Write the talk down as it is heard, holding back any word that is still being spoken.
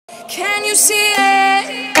Can you see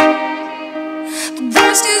it? The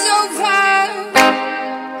worst is over.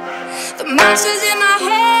 The monsters in my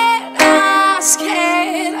head are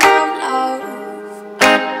scared of love.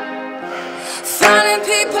 Finding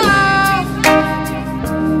people,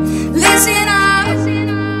 listen up.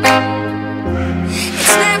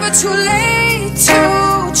 It's never too late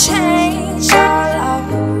to change your love.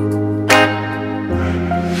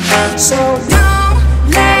 So don't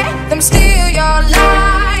let them steal your life.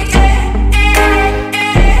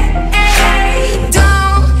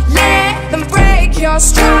 Your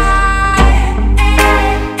stride. There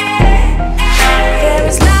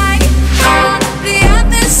is light on the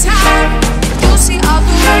other side. You'll see all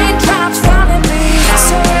the raindrops falling.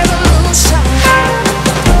 It's a revolution.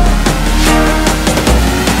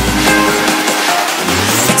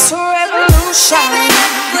 It's a revolution.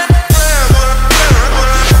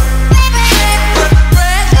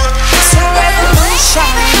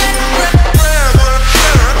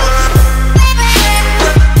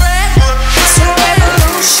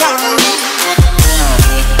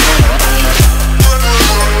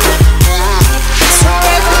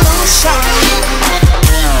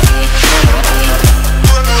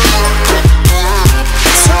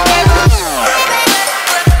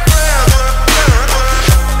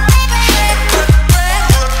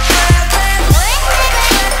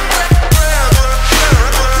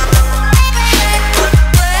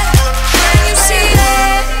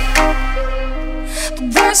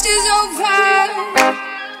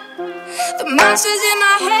 The monsters in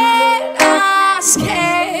my head are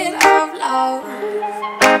scared of love.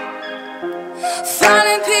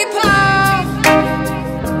 Finding people,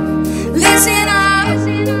 listen up.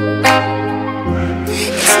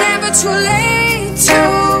 It's never too late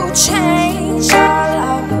to